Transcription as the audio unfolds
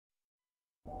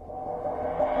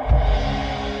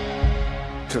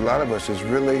To a lot of us, it's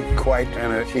really quite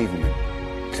an achievement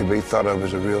to be thought of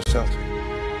as a real Celtic.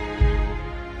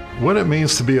 What it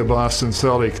means to be a Boston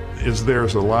Celtic is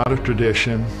there's a lot of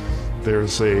tradition.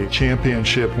 There's a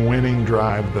championship winning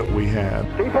drive that we had.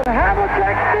 Keeping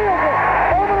Havlicek steals it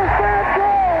over the Savage.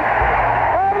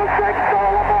 Havlicek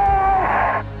stole the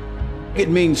ball. It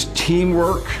means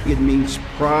teamwork. It means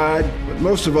pride. But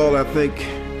most of all, I think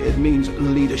it means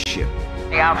leadership.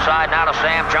 The outside now to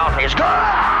Sam Johnson is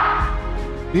good.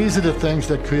 These are the things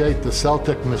that create the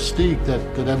Celtic mystique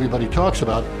that everybody talks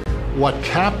about. What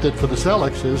capped it for the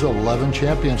Celtics is 11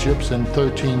 championships in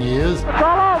 13 years. It's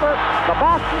all over. The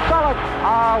Boston Celtics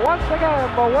are once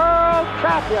again the world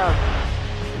champions.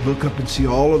 Look up and see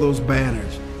all of those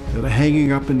banners that are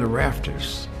hanging up in the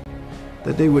rafters.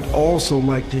 That they would also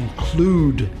like to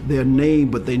include their name,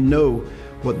 but they know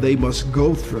what they must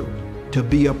go through to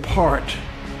be a part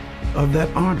of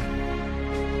that honor.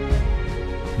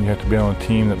 You have to be on a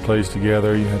team that plays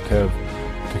together. You have to have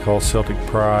what they call Celtic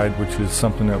pride, which is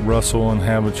something that Russell and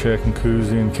Havlicek and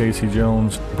Cousy and Casey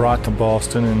Jones brought to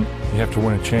Boston, and you have to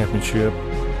win a championship.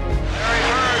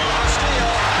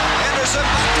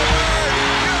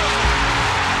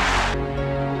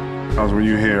 Because when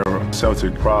you hear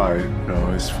Celtic pride,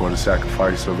 it's for the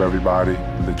sacrifice of everybody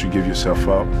that you give yourself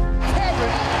up.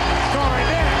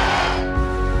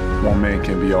 One man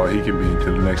can be all he can be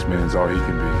until the next man is all he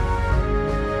can be.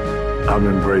 I've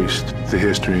embraced the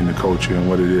history and the culture and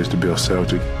what it is to be a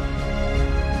Celtic.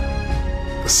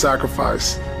 The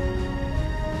sacrifice,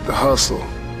 the hustle,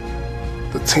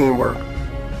 the teamwork,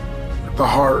 the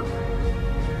heart,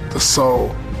 the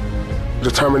soul,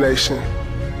 determination.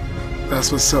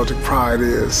 That's what Celtic pride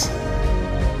is.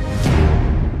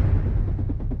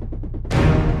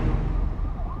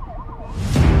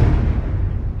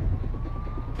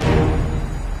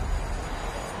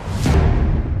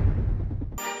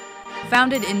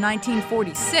 Founded in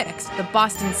 1946, the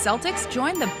Boston Celtics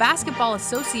joined the Basketball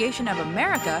Association of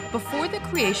America before the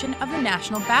creation of the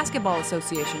National Basketball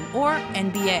Association, or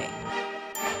NBA.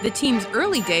 The team's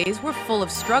early days were full of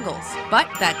struggles, but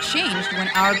that changed when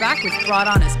Auerbach was brought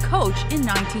on as coach in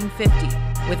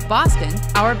 1950. With Boston,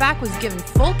 Auerbach was given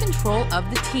full control of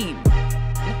the team.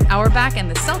 Auerbach and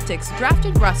the Celtics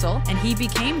drafted Russell, and he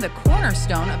became the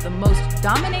cornerstone of the most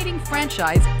dominating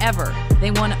franchise ever. They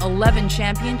won 11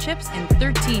 championships in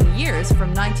 13 years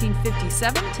from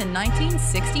 1957 to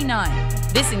 1969.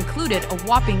 This included a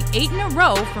whopping 8 in a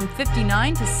row from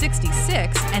 59 to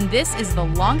 66, and this is the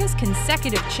longest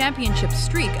consecutive championship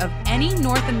streak of any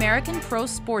North American pro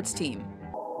sports team.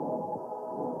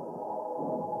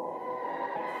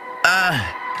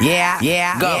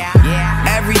 Go.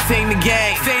 Everything the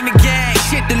game,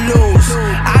 shit to lose.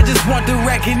 I just want the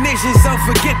recognition, so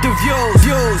forget the views.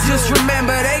 Just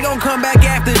remember they gon' come back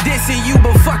after this and you,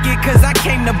 but fuck it, cause I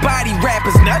came to body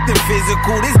rappers, nothing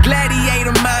physical. This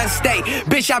gladiator mind state,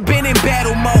 bitch, I been in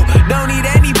battle mode. Don't need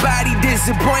anybody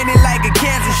disappointed like a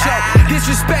cancer show.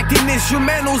 Disrespecting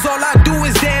instrumentals, all I do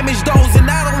is damage those, and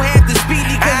I don't have to speak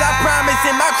because I promise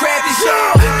in my craft to show.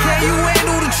 Can you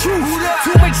handle the truth?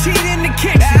 Too much heat in the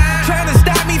kitchen, trying to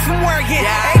stop me from working.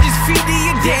 Ain't just feed the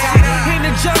addiction. In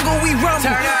the jungle we rumble,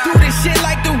 do this shit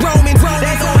like the Romans.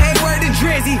 They gon' hate word to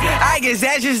Drizzy, I guess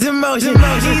that's just emotion.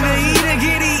 Either eat or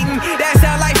get eaten, that's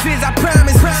how life is, I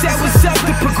promise. Said what's up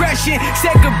to progression,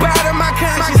 said goodbye to my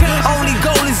conscience. Only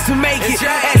goal is to make it,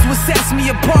 that's what sets me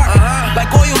apart.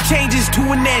 Like oil changes to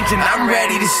an engine, I'm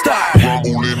ready to start.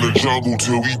 Rumble in the jungle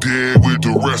till we dead with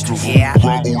the rest of them.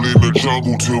 Rumble in the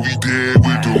jungle till we dead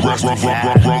with the rest of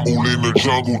them. Rumble in the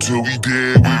jungle till we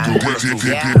dead with the rest of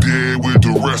them. Dead with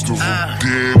the rest of them.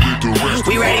 Dead with the rest of them.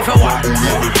 We ready for what? Rumble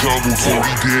in the jungle till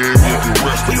we dead with the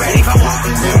rest of them. We ready for what?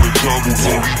 Rumble in the jungle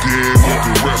till we dead with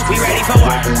the rest of them. We ready for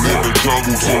what? Rumble in the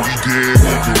jungle till we dead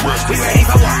with the rest of them. We ready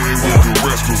for what? Dead with the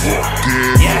rest of them.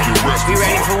 Dead with the rest of them. We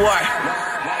ready for what?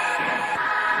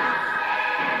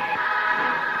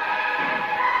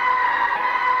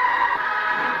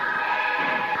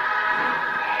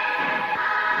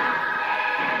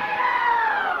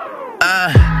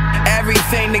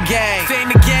 Everything the game,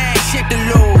 shit to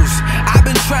lose. I've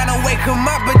been trying to wake them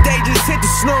up, but they just hit the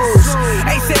snooze.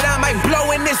 They said I might blow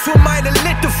and this one might have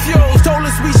lit the fuse. Told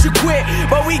us we should quit,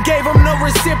 but we gave them no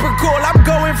reciprocal. I'm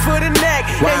going for the neck,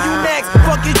 and you next.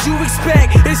 Fuck did you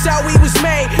expect? It's how we was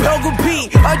made. Don't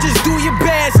compete, or just do your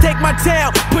best. Take my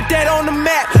town, put that on the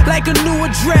map like a new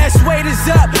address. Weight is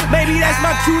up, maybe that's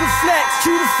my cue to flex.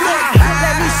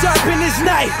 Let me sharpen this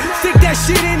knife, stick that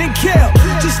shit in and kill.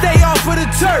 Just stay off of the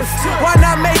turf, why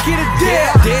not make it a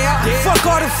deal? Fuck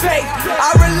all the fake.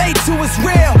 I relate to it's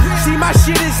real. See, my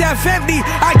shit is half empty.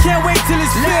 I can't wait till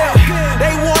it's filled.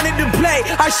 They wanted to play.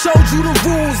 I showed you the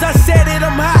rules. I said it,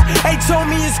 I'm hot. They told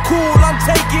me it's cool. I'm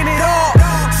taking it all.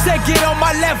 Said get on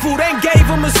my level, then gave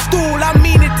him a stool. I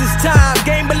mean it this time.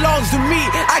 Game belongs to me.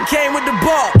 I came with the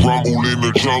ball. Rumble in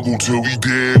the jungle till we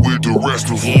dead with the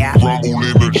rest of them. Rumble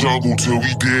in the jungle till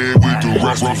we dead with the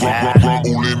rest of them.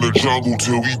 Rumble in the jungle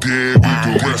till we dead with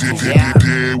the rest of them.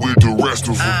 Dead with the rest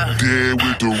of them. Dead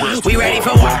with the rest of them. We ready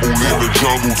for what? Rumble in the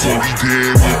jungle till we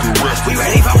dead with the rest of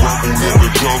them. Rumble in the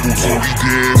jungle till we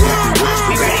dead with the rest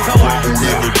of them. Rumble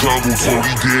in the jungle till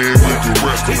we dead with the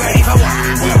rest of them.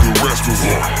 Dead with the rest of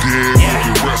them. Dead with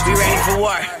the rest of them. We ready for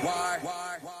what?